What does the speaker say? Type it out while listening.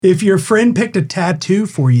If your friend picked a tattoo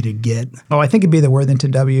for you to get. Oh, I think it'd be the Worthington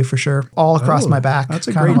W for sure. All across my back. That's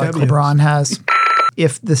a kind great of like W. LeBron has.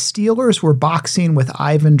 If the Steelers were boxing with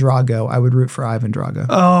Ivan Drago, I would root for Ivan Drago.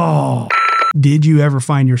 Oh. Did you ever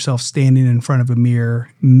find yourself standing in front of a mirror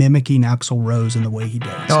mimicking Axl Rose in the way he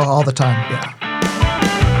does? Oh, all the time. Yeah.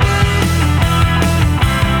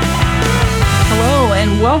 Hello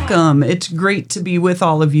and welcome. It's great to be with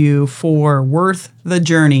all of you for Worth the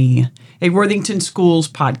Journey, a Worthington Schools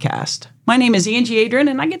podcast. My name is Angie Adrian,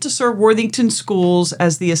 and I get to serve Worthington Schools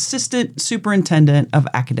as the Assistant Superintendent of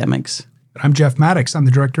Academics. I'm Jeff Maddox. I'm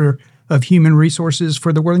the Director of Human Resources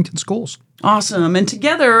for the Worthington Schools. Awesome. And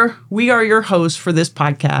together, we are your hosts for this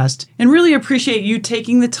podcast and really appreciate you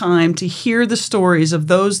taking the time to hear the stories of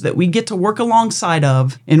those that we get to work alongside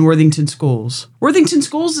of in Worthington Schools. Worthington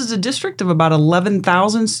Schools is a district of about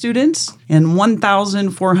 11,000 students and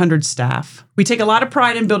 1,400 staff. We take a lot of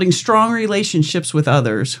pride in building strong relationships with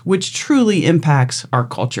others, which truly impacts our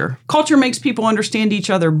culture. Culture makes people understand each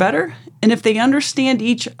other better, and if they understand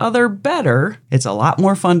each other better, it's a lot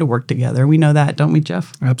more fun to work together. We know that, don't we,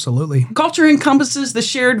 Jeff? Absolutely. Culture encompasses the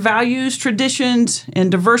shared values, traditions,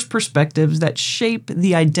 and diverse perspectives that shape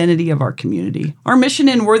the identity of our community. Our mission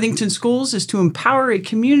in Worthington Schools is to empower a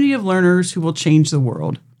community of learners who will change the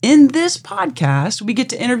world. In this podcast, we get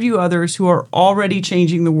to interview others who are already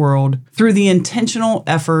changing the world through the intentional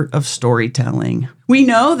effort of storytelling. We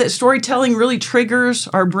know that storytelling really triggers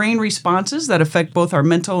our brain responses that affect both our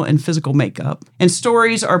mental and physical makeup, and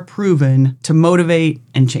stories are proven to motivate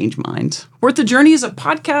and change minds. Worth the Journey is a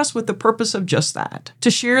podcast with the purpose of just that, to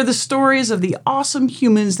share the stories of the awesome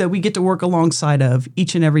humans that we get to work alongside of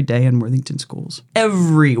each and every day in Worthington Schools.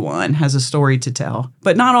 Everyone has a story to tell,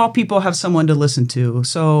 but not all people have someone to listen to.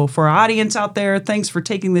 So for our audience out there, thanks for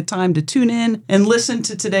taking the time to tune in and listen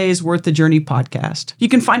to today's Worth the Journey podcast. You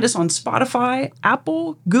can find us on Spotify,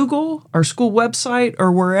 Apple, Google, our school website,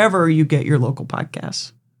 or wherever you get your local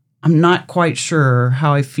podcasts. I'm not quite sure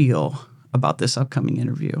how I feel about this upcoming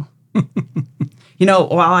interview. You know,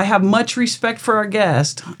 while I have much respect for our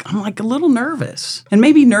guest, I'm like a little nervous. And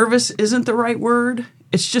maybe nervous isn't the right word.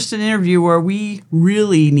 It's just an interview where we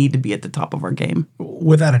really need to be at the top of our game.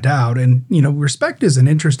 Without a doubt. And, you know, respect is an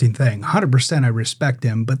interesting thing. 100% I respect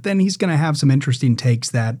him, but then he's going to have some interesting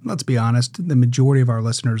takes that, let's be honest, the majority of our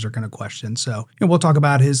listeners are going to question. So, we'll talk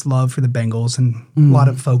about his love for the Bengals, and a lot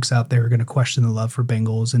of folks out there are going to question the love for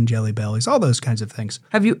Bengals and Jelly Bellies, all those kinds of things.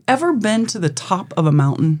 Have you ever been to the top of a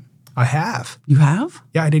mountain? I have. You have?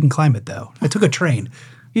 Yeah, I didn't climb it, though. I took a train.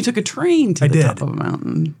 You took a train to the top of a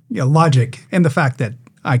mountain. Yeah, logic and the fact that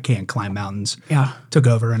I can't climb mountains took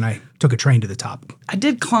over, and I took a train to the top. I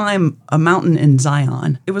did climb a mountain in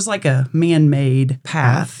Zion. It was like a man-made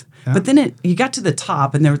path. Yeah. But then you got to the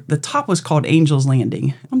top, and the top was called Angel's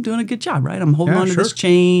Landing. I'm doing a good job, right? I'm holding on to this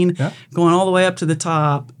chain, going all the way up to the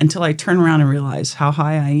top until I turn around and realize how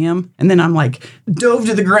high I am. And then I'm like dove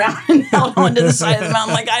to the ground and held onto the side of the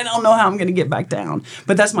mountain like I don't know how I'm going to get back down.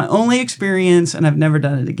 But that's my only experience, and I've never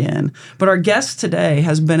done it again. But our guest today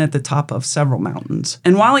has been at the top of several mountains.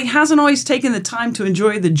 And while he hasn't always taken the time to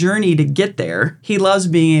enjoy the journey to get there, he loves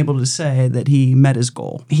being able to say that he met his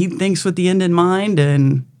goal. He thinks with the end in mind,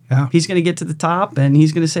 and he's going to get to the top, and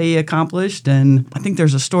he's going to say he accomplished. And I think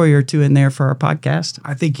there's a story or two in there for our podcast.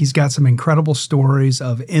 I think he's got some incredible stories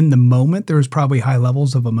of in the moment, there was probably high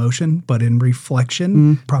levels of emotion, but in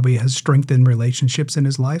reflection, probably has strengthened relationships in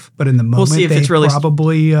his life. But in the moment, we'll see if it's really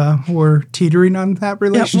probably were teetering on that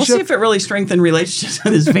relationship. Yeah, we'll see if it really strengthened relationships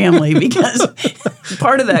with his family, because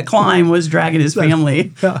part of that climb was dragging his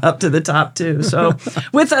family up to the top too. So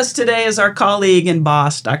with us today is our colleague and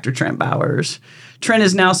boss, Dr. Trent Bowers. Trent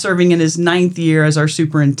is now serving in his 9th year as our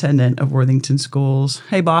superintendent of Worthington Schools.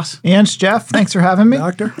 Hey, boss. Ange, Jeff, thanks for having me.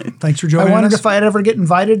 Doctor, thanks for joining us. I wondered if I'd ever get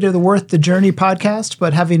invited to the Worth the Journey podcast,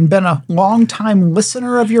 but having been a longtime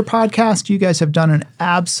listener of your podcast, you guys have done an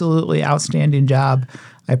absolutely outstanding job.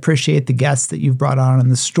 I appreciate the guests that you've brought on and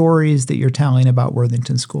the stories that you're telling about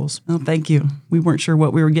Worthington Schools. Oh, thank you. We weren't sure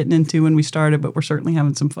what we were getting into when we started, but we're certainly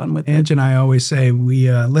having some fun with it. Ange and I always say we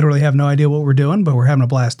literally have no idea what we're doing, but we're having a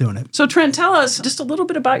blast doing it. So, Trent, tell us just a little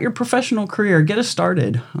bit about your professional career. Get us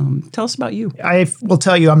started. Tell us about you. I will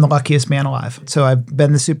tell you I'm the luckiest man alive. So I've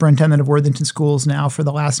been the superintendent of Worthington Schools now for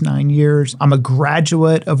the last 9 years. I'm a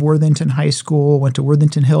graduate of Worthington High School, went to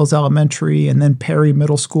Worthington Hills Elementary, and then Perry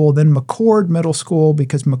Middle School, then McCord Middle School,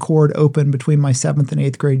 because because McCord opened between my 7th and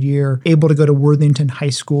 8th grade year, able to go to Worthington High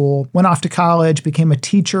School, went off to college, became a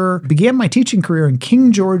teacher, began my teaching career in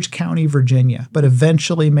King George County, Virginia, but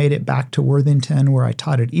eventually made it back to Worthington, where I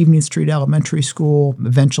taught at Evening Street Elementary School,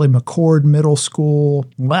 eventually McCord Middle School,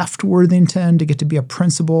 left Worthington to get to be a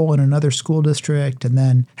principal in another school district, and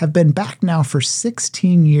then have been back now for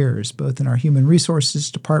 16 years, both in our human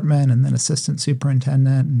resources department and then assistant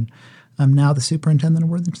superintendent. And I'm now the superintendent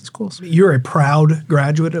of Worthington Schools. You're a proud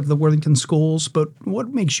graduate of the Worthington Schools, but what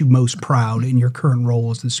makes you most proud in your current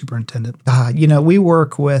role as the superintendent? We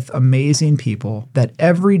work with amazing people that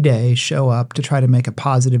every day show up to try to make a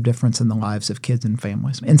positive difference in the lives of kids and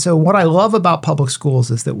families. And so what I love about public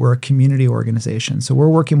schools is that we're a community organization. So we're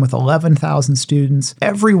working with 11,000 students.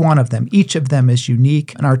 Every one of them, each of them is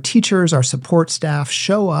unique. And our teachers, our support staff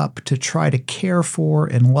show up to try to care for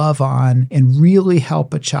and love on and really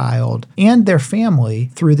help a child and their family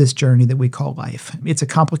through this journey that we call life. It's a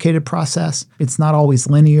complicated process. It's not always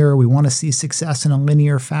linear. We want to see success in a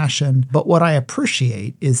linear fashion. But what I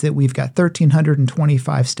appreciate is that we've got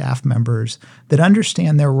 1,325 staff members that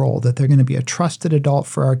understand their role, that they're going to be a trusted adult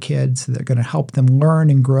for our kids, they're going to help them learn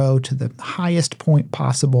and grow to the highest point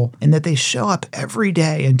possible, and that they show up every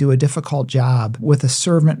day and do a difficult job with a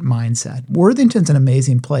servant mindset. Worthington's an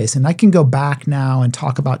amazing place, and I can go back now and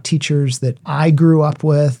talk about teachers that I grew up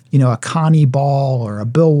with, a Connie Ball or a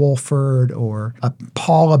Bill Wolford or a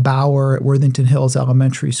Paula Bauer at Worthington Hills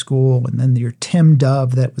Elementary School, and then your Tim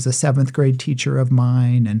Dove that was a 7th grade teacher of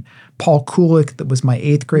mine, and Paul Kulik that was my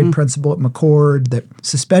 8th grade principal at McCord that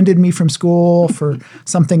suspended me from school for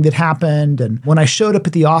something that happened. And when I showed up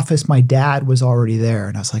at the office, my dad was already there.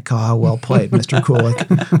 And I was like, oh, well played, Mr.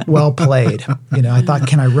 Kulik. Well played. I thought,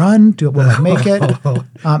 can I run? Will I make it?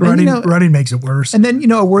 Running makes it worse. And then,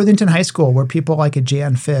 at Worthington High School, where people like a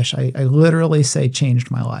Jan Fish, I literally say changed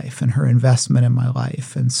my life and her investment in my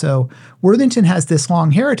life. And so Worthington has this long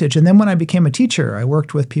heritage. And then when I became a teacher, I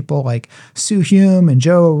worked with people like Sue Hume and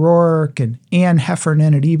Joe O'Rourke and Ann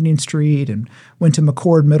Heffernan at Evening Street, and went to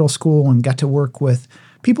McCord Middle School and got to work with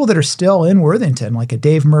people that are still in Worthington, like a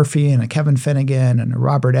Dave Murphy and a Kevin Finnegan and a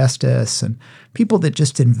Robert Estes, and people that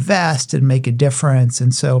just invest and make a difference.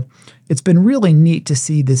 And so it's been really neat to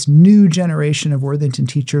see this new generation of Worthington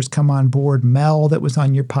teachers come on board. Mel, that was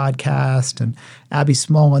on your podcast, and Abby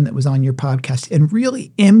Smolin, that was on your podcast, and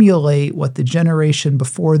really emulate what the generation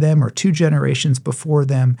before them or 2 generations before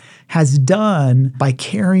them has done by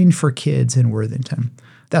caring for kids in Worthington.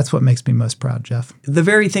 That's what makes me most proud, Jeff. The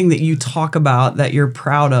very thing that you talk about that you're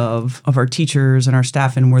proud of our teachers and our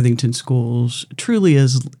staff in Worthington Schools, truly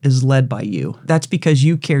is led by you. That's because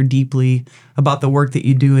you care deeply about the work that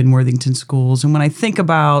you do in Worthington Schools. And when I think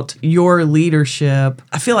about your leadership,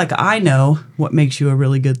 I feel like I know what makes you a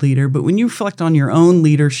really good leader. But when you reflect on your own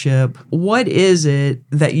leadership, what is it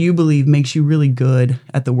that you believe makes you really good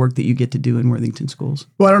at the work that you get to do in Worthington Schools?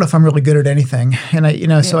 Well, I don't know if I'm really good at anything.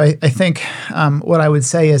 And so I think what I would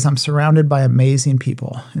say is I'm surrounded by amazing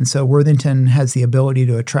people. And so Worthington has the ability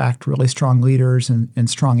to attract really strong leaders and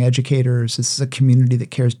strong educators. This is a community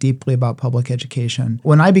that cares deeply about public education.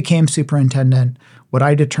 When I became superintendent, what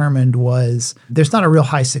I determined was there's not a real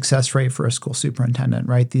high success rate for a school superintendent,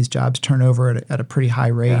 right? These jobs turn over at a pretty high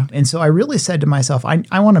rate. Yeah. And so I really said to myself,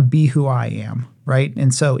 I want to be who I am, right?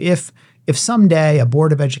 And so if someday a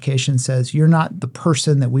board of education says you're not the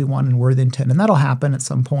person that we want in Worthington, and that'll happen at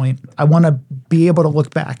some point, I want to be able to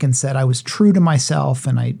look back and say I was true to myself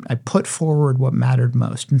and I put forward what mattered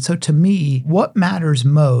most. And so to me, what matters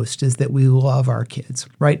most is that we love our kids,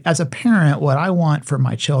 right? As a parent, what I want for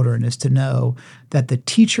my children is to know that the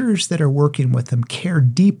teachers that are working with them care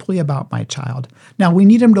deeply about my child. Now, we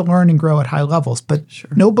need them to learn and grow at high levels, but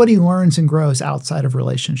nobody learns and grows outside of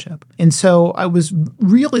relationship. And so I was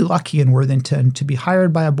really lucky in Worthington to be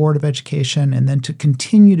hired by a board of education and then to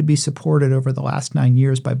continue to be supported over the last 9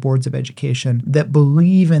 years by boards of education that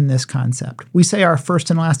believe in this concept. We say our first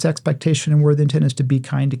and last expectation in Worthington is to be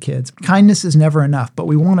kind to kids. Kindness is never enough, but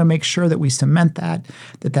we want to make sure that we cement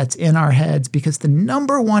that's in our heads, because the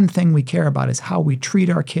number one thing we care about is how we treat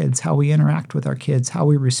our kids, how we interact with our kids, how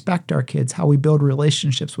we respect our kids, how we build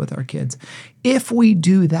relationships with our kids. If we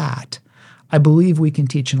do that, I believe we can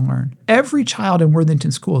teach and learn. Every child in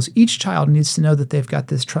Worthington Schools, each child needs to know that they've got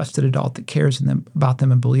this trusted adult that cares about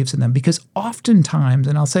them and believes in them. Because oftentimes,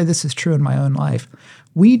 and I'll say this is true in my own life,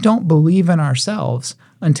 we don't believe in ourselves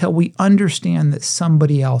until we understand that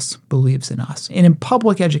somebody else believes in us. And in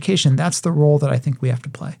public education, that's the role that I think we have to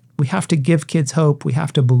play. We have to give kids hope. We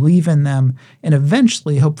have to believe in them. And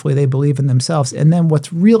eventually, hopefully, they believe in themselves. And then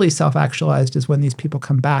what's really self-actualized is when these people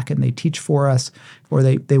come back and they teach for us, or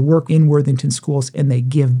they work in Worthington schools and they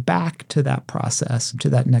give back to that process, to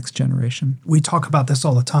that next generation. We talk about this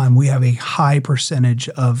all the time. We have a high percentage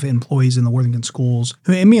of employees in the Worthington schools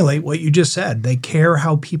who emulate what you just said. They care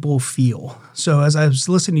how people feel. So as I was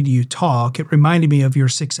listening to you talk, it reminded me of your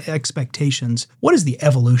 6 expectations. What is the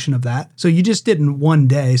evolution of that? So you just didn't one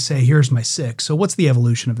day say, here's my 6. So what's the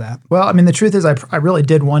evolution of that? Well, I mean, the truth is I really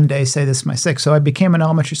did one day say this is my 6. So I became an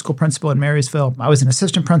elementary school principal in Marysville. I was an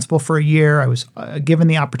assistant principal for a year. I was given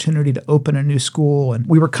the opportunity to open a new school. And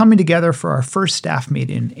we were coming together for our first staff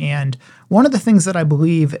meeting. And one of the things that I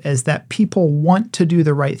believe is that people want to do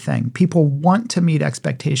the right thing. People want to meet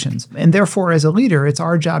expectations. And therefore, as a leader, it's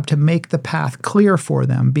our job to make the path clear for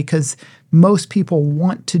them, because most people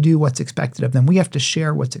want to do what's expected of them. We have to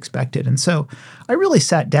share what's expected. And so I really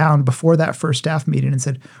sat down before that first staff meeting and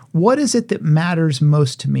said, what is it that matters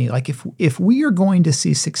most to me? Like if we are going to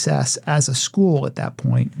see success as a school at that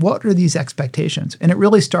point, what are these expectations? And it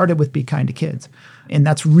really started with be kind to kids. And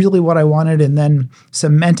that's really what I wanted, and then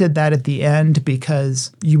cemented that at the end,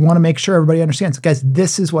 because you want to make sure everybody understands, guys,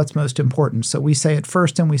 this is what's most important. So we say it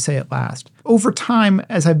first and we say it last. Over time,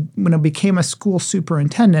 as I became a school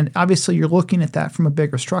superintendent, obviously you're looking at that from a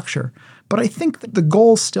bigger structure. But I think that the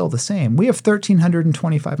goal's still the same. We have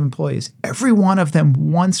 1,325 employees. Every one of them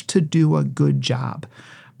wants to do a good job.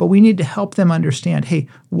 But we need to help them understand, hey,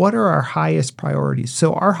 what are our highest priorities?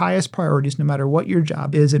 So our highest priorities, no matter what your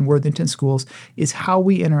job is in Worthington schools, is how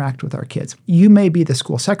we interact with our kids. You may be the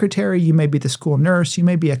school secretary, you may be the school nurse, you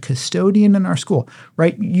may be a custodian in our school,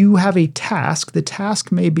 right? You have a task. The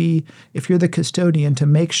task may be, if you're the custodian, to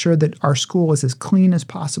make sure that our school is as clean as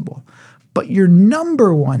possible. But your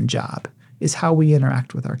number one job is how we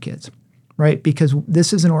interact with our kids, right? Because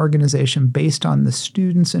this is an organization based on the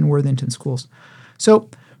students in Worthington schools. So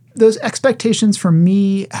those expectations for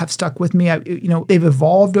me have stuck with me. They've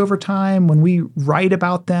evolved over time. When we write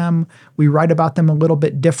about them a little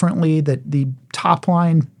bit differently. That the top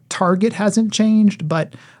line target hasn't changed,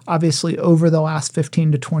 but obviously over the last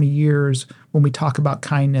 15 to 20 years, when we talk about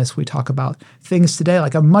kindness, we talk about things today.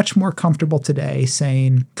 Like I'm much more comfortable today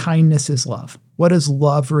saying kindness is love. What does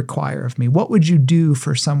love require of me? What would you do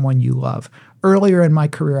for someone you love? Earlier in my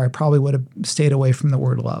career, I probably would have stayed away from the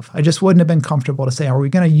word love. I just wouldn't have been comfortable to say, are we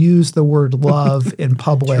going to use the word love in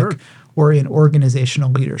public Sure. or in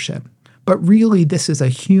organizational leadership? But really, this is a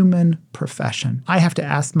human profession. I have to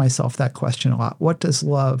ask myself that question a lot. What does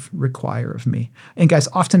love require of me? And guys,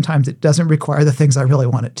 oftentimes it doesn't require the things I really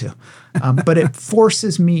want it to. But it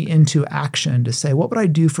forces me into action to say, what would I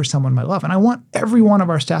do for someone I love? And I want every one of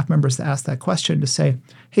our staff members to ask that question, to say,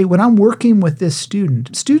 hey, when I'm working with this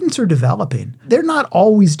student, students are developing. They're not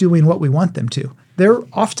always doing what we want them to. They're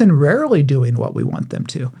often rarely doing what we want them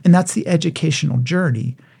to. And that's the educational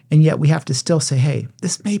journey. And yet we have to still say, hey,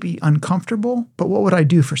 this may be uncomfortable, but what would I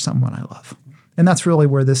do for someone I love? And that's really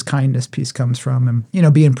where this kindness piece comes from.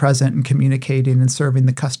 And, being present and communicating and serving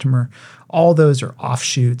the customer, all those are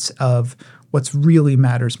offshoots of what's really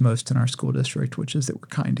matters most in our school district, which is that we're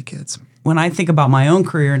kind to kids. When I think about my own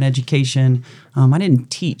career in education, I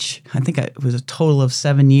didn't teach. I think it was a total of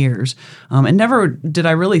 7 years. And never did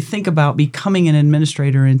I really think about becoming an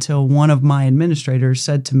administrator until one of my administrators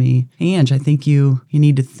said to me, hey, Ange, I think you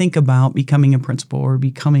need to think about becoming a principal or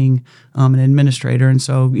becoming an administrator. And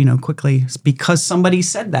so, quickly, because somebody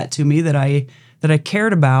said that to me that I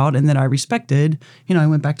cared about and that I respected, I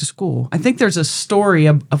went back to school. I think there's a story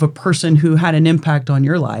of a person who had an impact on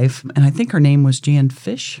your life, and I think her name was Jan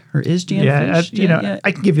Fish, or is Jan Fish?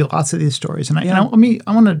 I can give you lots of these stories, and I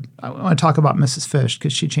want to talk about Mrs. Fish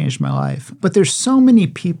because she changed my life. But there's so many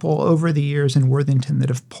people over the years in Worthington that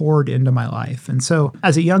have poured into my life, and so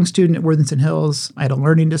as a young student at Worthington Hills, I had a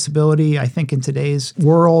learning disability. I think in today's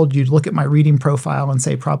world, you'd look at my reading profile and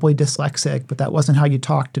say probably dyslexic, but that wasn't how you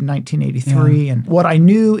talked in 1983. Yeah. And what I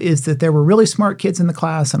knew is that there were really smart kids in the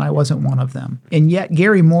class, and I wasn't one of them. And yet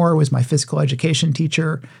Gary Moore was my physical education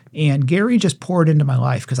teacher, and Gary just poured into my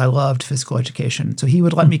life because I loved physical education. So he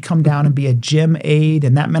would let me come down and be a gym aide,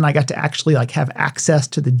 and that meant I got to actually have access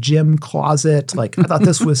to the gym closet. I thought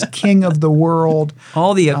this was king of the world.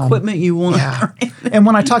 All the equipment you want. Yeah. And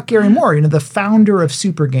when I talked Gary Moore, the founder of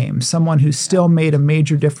Super Games, someone who still made a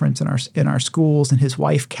major difference in our schools, and his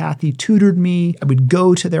wife Kathy tutored me. I would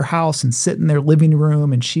go to their house and sit in their living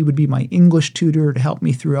room, and she would be my English tutor to help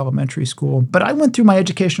me through elementary school. But I went through my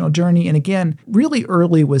educational journey, and again, really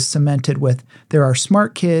early was cemented with there are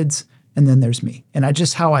smart kids and then there's me. And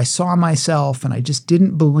how I saw myself, and I just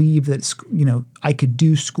didn't believe that, I could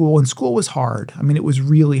do school, and school was hard. I mean, it was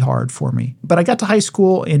really hard for me. But I got to high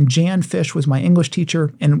school, and Jan Fish was my English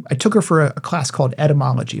teacher, and I took her for a class called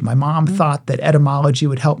etymology. My mom thought that etymology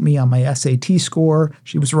would help me on my SAT score.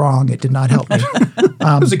 She was wrong. It did not help me.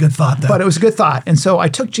 It was a good thought, though. But it was a good thought. And so I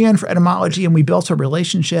took Jan for etymology, and we built a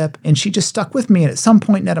relationship, and she just stuck with me. And at some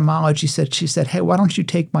point in etymology, she said, hey, why don't you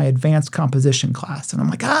take my advanced composition class? And I'm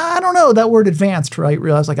like, I don't know that word advanced, right?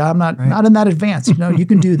 Realized like, I'm not in that advanced. You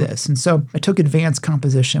can do this. And so I took advanced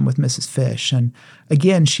composition with Mrs. Fish. And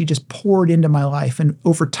again, she just poured into my life and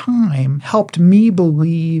over time helped me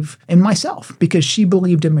believe in myself because she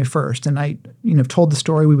believed in me first. And I, told the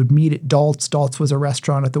story. We would meet at Dalt's. Dalt's was a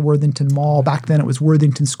restaurant at the Worthington Mall. Back then it was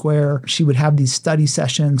Worthington Square. She would have these study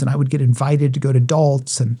sessions and I would get invited to go to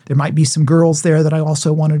Dalt's. And there might be some girls there that I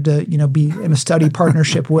also wanted to, be in a study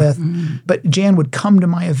partnership with. But Jan would come to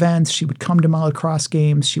my events. She would come to my lacrosse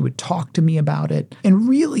games. She would talk to me about it. And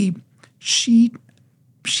really, she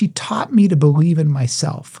taught me to believe in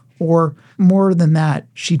myself. Or more than that,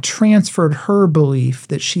 she transferred her belief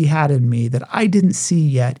that she had in me that I didn't see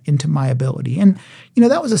yet into my ability. And,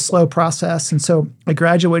 that was a slow process. And so I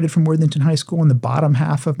graduated from Worthington High School in the bottom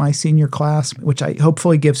half of my senior class, which I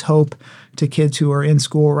hopefully gives hope to kids who are in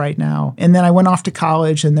school right now. And then I went off to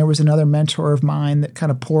college and there was another mentor of mine that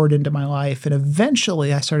kind of poured into my life. And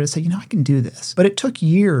eventually I started to say, I can do this. But it took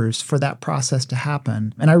years for that process to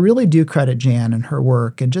happen. And I really do credit Jan and her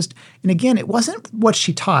work. And again, it wasn't what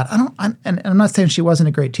she taught. And I'm not saying she wasn't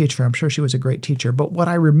a great teacher. I'm sure she was a great teacher. But what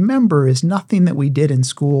I remember is nothing that we did in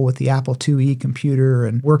school with the Apple IIe computer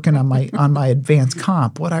and working on my advanced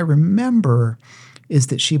comp. What I remember is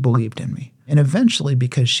that she believed in me. And eventually,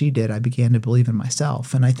 because she did, I began to believe in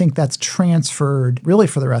myself. And I think that's transferred really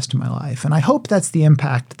for the rest of my life. And I hope that's the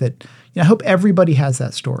impact that, I hope everybody has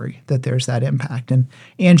that story, that there's that impact. And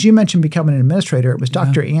Angie, you mentioned becoming an administrator. It was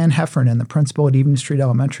Dr. Ann Heffernan, the principal at Evening Street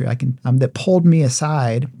Elementary, that pulled me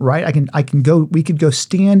aside, right? We could go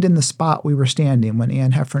stand in the spot we were standing when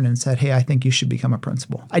Ann Heffernan said, hey, I think you should become a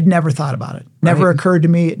principal. I'd never thought about it. Never occurred to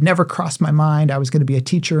me. It never crossed my mind. I was going to be a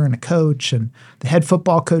teacher and a coach and the head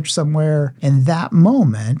football coach somewhere. And that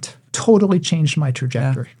moment totally changed my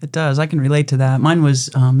trajectory. Yeah, it does. I can relate to that. Mine was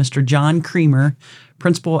Mr. John Creamer,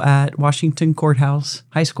 principal at Washington Courthouse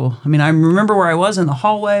High School. I mean, I remember where I was in the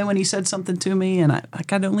hallway when he said something to me, and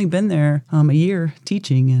I'd only been there a year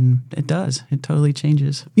teaching, and it does. It totally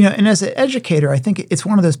changes. And as an educator, I think it's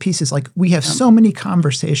one of those pieces, like we have so many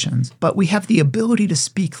conversations, but we have the ability to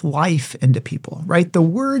speak life into people, right? The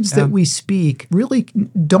words that we speak really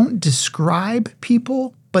don't describe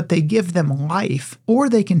people, but they give them life or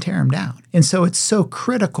they can tear them down. And so it's so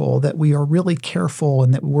critical that we are really careful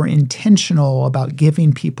and that we're intentional about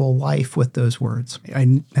giving people life with those words.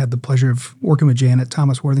 I had the pleasure of working with Jan at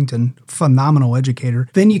Thomas Worthington, phenomenal educator.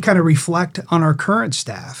 Then you kind of reflect on our current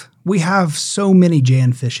staff. We have so many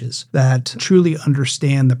Jan Fishes that truly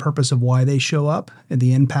understand the purpose of why they show up and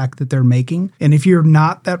the impact that they're making. And if you're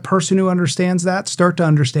not that person who understands that, start to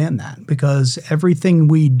understand that because everything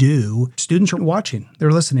we do, students are watching,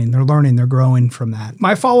 they're listening, they're learning, they're growing from that.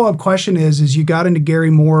 My follow-up question is you got into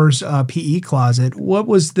Gary Moore's PE closet. What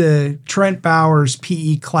was the Trent Bowers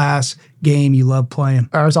PE class game you love playing?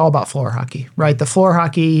 It was all about floor hockey, right? The floor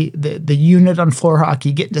hockey, the unit on floor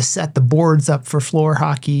hockey, getting to set the boards up for floor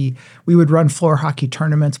hockey. We would run floor hockey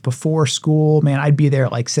tournaments before school. Man, I'd be there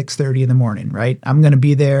at like 6:30 in the morning, right? I'm going to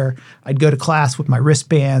be there. I'd go to class with my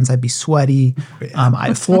wristbands. I'd be sweaty.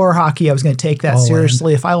 Floor hockey, I was going to take that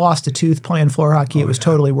seriously. If I lost a tooth playing floor hockey, it was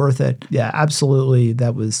totally worth it. Yeah, absolutely.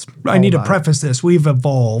 That was I need to preface this. We've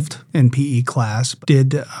evolved in PE class.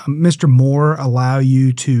 Did Mr. Moore allow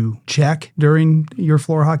you to check during your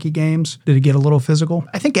floor hockey games? Did it get a little physical?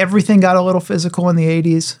 I think everything got a little physical in the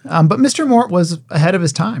 80s, but Mr. Moore was ahead of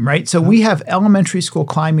his time, right? So we have elementary school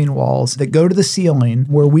climbing walls that go to the ceiling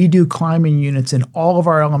where we do climbing units in all of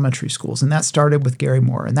our elementary schools, and that started with Gary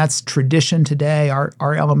Moore, and that's tradition today.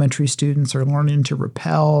 Our elementary students are learning to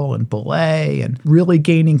rappel and belay and really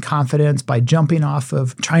gaining confidence by jumping off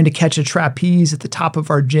of trying to catch a trapeze at the top of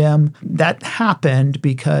our gym. That happened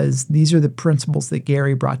because these are the principles that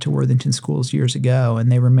Gary brought to Worthington schools years ago,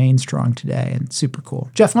 and they remain strong today and super cool.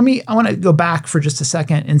 Jeff, I want to go back for just a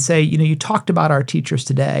second and say, you talked about our teachers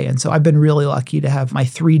today. And so I've been really lucky to have my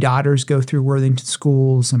 3 daughters go through Worthington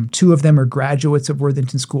schools. And 2 of them are graduates of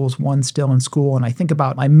Worthington schools, 1 still in school. And I think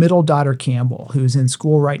about my middle daughter, Campbell, who's in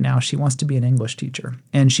school right now. She wants to be an English teacher.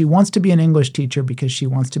 And she wants to be an English teacher because she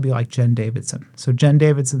wants to be like Jen Davidson. So Jen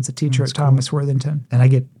Davidson's a teacher at Thomas Worthington. And I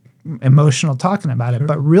get emotional talking about it,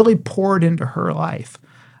 but really poured into her life.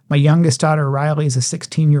 My youngest daughter, Riley, is a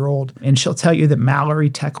 16-year-old, and she'll tell you that Mallory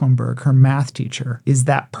Tecklenburg, her math teacher, is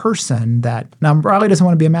that person that, now Riley doesn't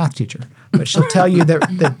want to be a math teacher, but she'll tell you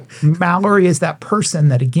that Mallory is that person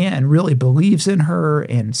that, again, really believes in her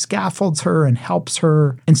and scaffolds her and helps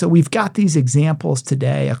her. And so we've got these examples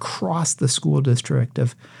today across the school district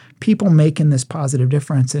of people making this positive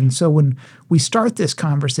difference. And so when we start this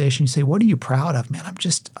conversation, you say, what are you proud of? Man, I'm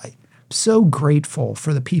so grateful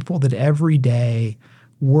for the people that every day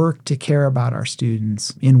work to care about our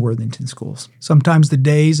students in Worthington schools. Sometimes the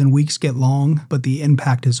days and weeks get long, but the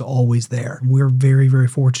impact is always there. We're very, very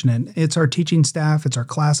fortunate. It's our teaching staff, it's our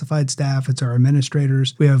classified staff, it's our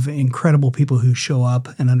administrators. We have incredible people who show up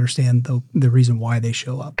and understand the reason why they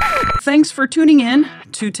show up. Thanks for tuning in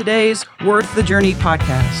to today's Worth the Journey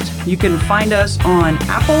podcast. You can find us on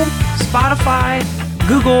Apple, Spotify,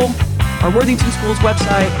 Google, our Worthington Schools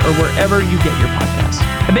website, or wherever you get your podcasts.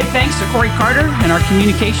 A big thanks to Corey Carter and our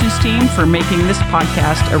communications team for making this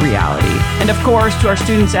podcast a reality. And of course, to our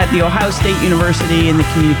students at The Ohio State University in the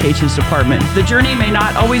communications department. The journey may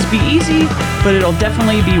not always be easy, but it'll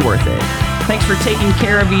definitely be worth it. Thanks for taking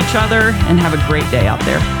care of each other, and have a great day out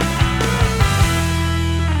there.